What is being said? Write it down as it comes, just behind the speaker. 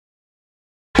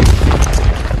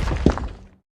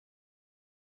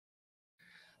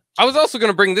I was also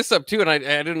going to bring this up too, and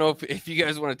I don't know if you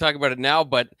guys want to talk about it now,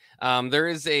 but there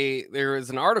is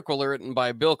an article written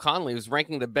by Bill Connolly who's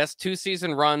ranking the best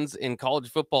 2-season runs in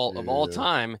college football of all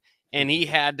time, and he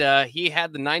had the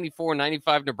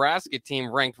 94-95 Nebraska team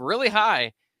ranked really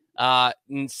high,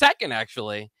 second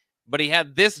actually, but he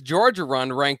had this Georgia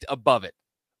run ranked above it.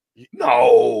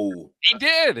 No, he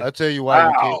did. I'll tell you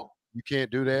why you can't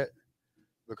do that,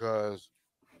 because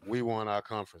we won our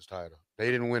conference title. They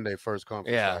didn't win their first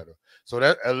conference title. So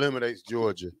that eliminates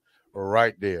Georgia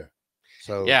right there.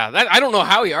 So I don't know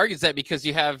how he argues that, because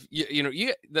you have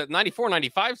the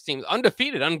 94-95 team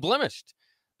undefeated, unblemished.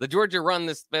 The Georgia run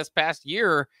this past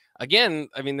year, again,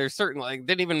 I mean, there's certain, like,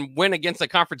 didn't even win against a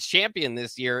conference champion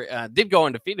this year, did go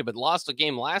undefeated, but lost a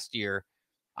game last year.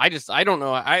 I don't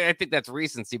know. I think that's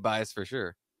recency bias for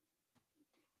sure.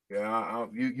 Yeah,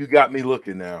 you got me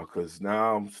looking now, because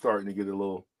now I'm starting to get a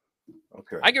little.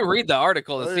 Okay, I can read the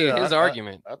article and see his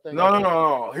argument. I think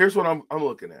no. Here's what I'm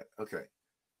looking at. Okay,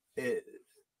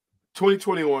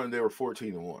 2021 they were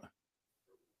 14-1,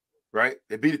 right?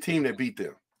 They beat a team that beat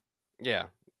them. Yeah,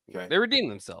 okay, they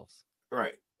redeemed themselves.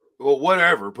 Right. Well,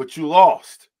 whatever, but you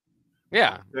lost.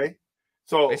 Yeah. Okay.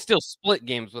 So they still split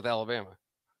games with Alabama.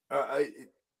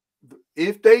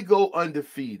 If they go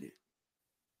undefeated,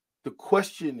 the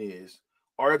question is,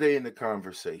 are they in the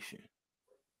conversation?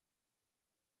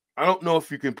 I don't know if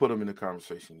you can put them in the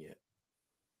conversation yet,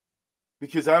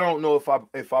 because I don't know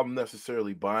if I'm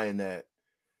necessarily buying that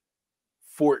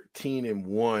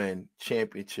 14-1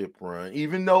 championship run,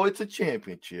 even though it's a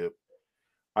championship.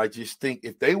 I just think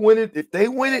if they win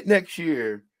it next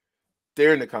year,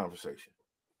 they're in the conversation.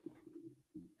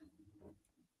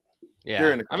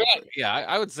 Yeah, I mean,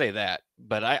 I would say that,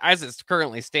 but as it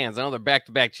currently stands, I know they're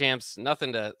back-to-back champs,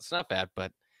 nothing to snuff at,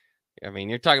 but I mean,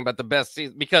 you're talking about the best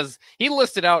season, because he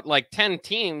listed out like 10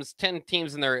 teams in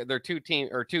their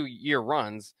 2-year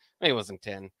runs. Maybe it wasn't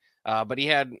 10, but he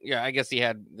had, I guess he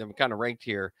had them kind of ranked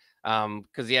here,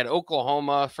 because he had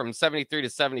Oklahoma from 73 to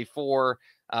 74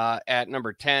 at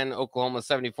number 10, Oklahoma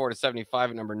 74 to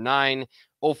 75 at number 9,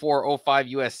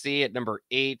 04-05 USC at number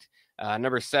 8.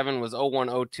 Number 7 was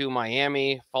 01-02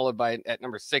 Miami, followed by at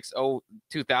number 6,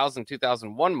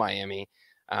 2000-2001 Miami.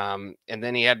 And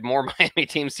then he had more Miami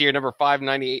teams here. Number 5,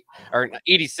 98 or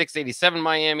 86-87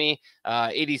 Miami,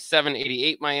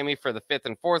 87-88 Miami for the 5th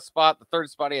and 4th spot. The 3rd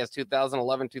spot he has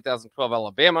 2011-2012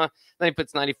 Alabama. Then he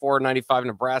puts 94-95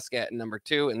 Nebraska at number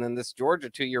 2, and then this Georgia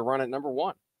 2-year run at number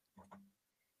 1.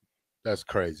 That's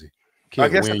crazy. I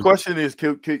guess the question is,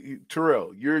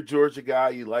 Terrell, you're a Georgia guy.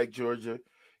 You like Georgia.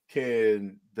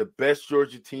 Can the best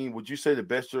Georgia team, would you say the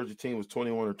best Georgia team was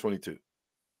 21 or 22?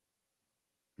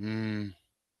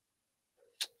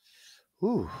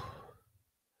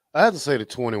 I have to say the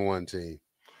 21 team.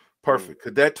 Perfect.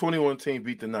 Could that 21 team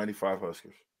beat the 95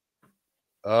 Huskers?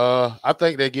 I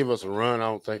think they give us a run. I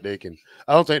don't think they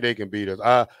can beat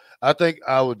us. I think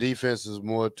our defense is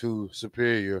more too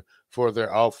superior for their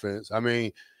offense. I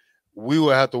mean, we will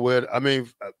have to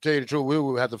tell you the truth, we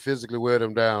will have to physically wear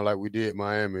them down like we did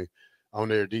Miami on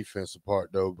their defensive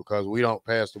part, though, because we don't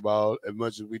pass the ball as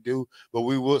much as we do, but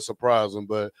we would surprise them.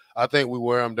 But I think we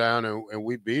wear them down, and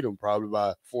we beat them probably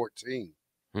by 14.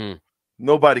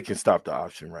 Nobody can stop the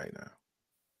option right now.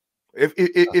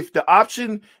 If the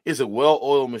option is a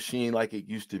well-oiled machine like it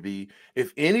used to be,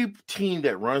 if any team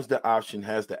that runs the option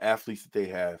has the athletes that they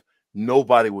have,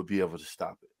 nobody would be able to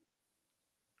stop it.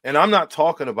 And I'm not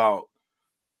talking about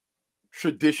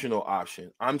traditional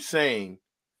option. I'm saying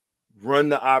run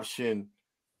the option,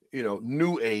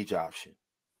 new age option.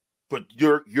 But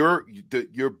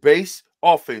your base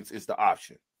offense is the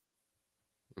option.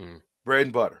 Bread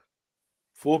and butter.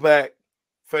 Fullback,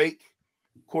 fake,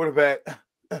 quarterback,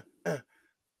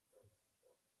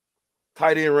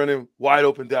 tight end running wide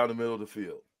open down the middle of the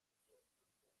field.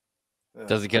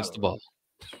 Does he catch the ball?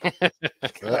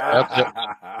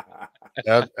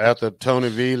 After Tony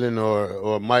Veland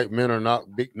or Mike Minor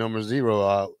knocked big number 0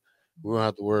 out, we don't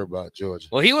have to worry about Georgia.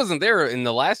 Well, he wasn't there in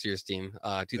the last year's team,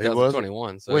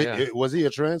 2021. So wait, was he a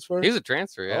transfer? He was a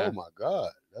transfer. Yeah. Oh my God,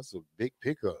 that's a big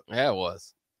pickup. Yeah, it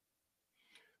was.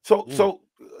 So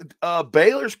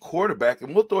Baylor's quarterback,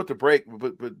 and we'll throw it to break,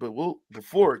 but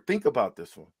think about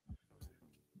this one.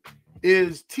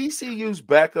 Is TCU's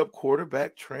backup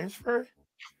quarterback transferring?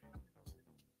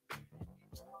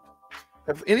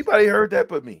 Have anybody heard that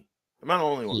but me? Am I the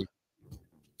only one?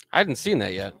 I hadn't seen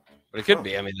that yet, but it could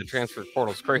be. I mean, the transfer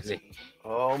portal's crazy.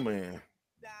 Oh, man.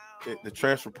 The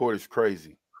transfer portal is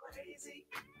crazy.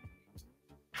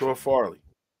 Troy Farley.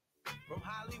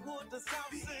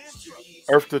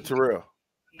 Earth to Terrell.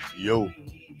 Yo.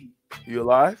 You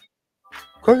alive?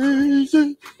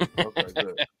 Crazy. Okay,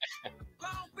 good.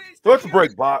 Start the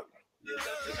break, Bach.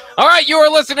 All right, you are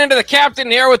listening to the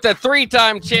captain here with the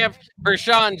 3-time champ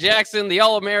Vershawn Jackson, the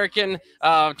All-American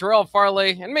Terrell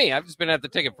Farley, and me. I've just been at the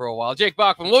ticket for a while. Jake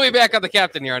Bachman. We'll be back on the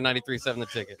captain here on 93.7 The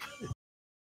Ticket.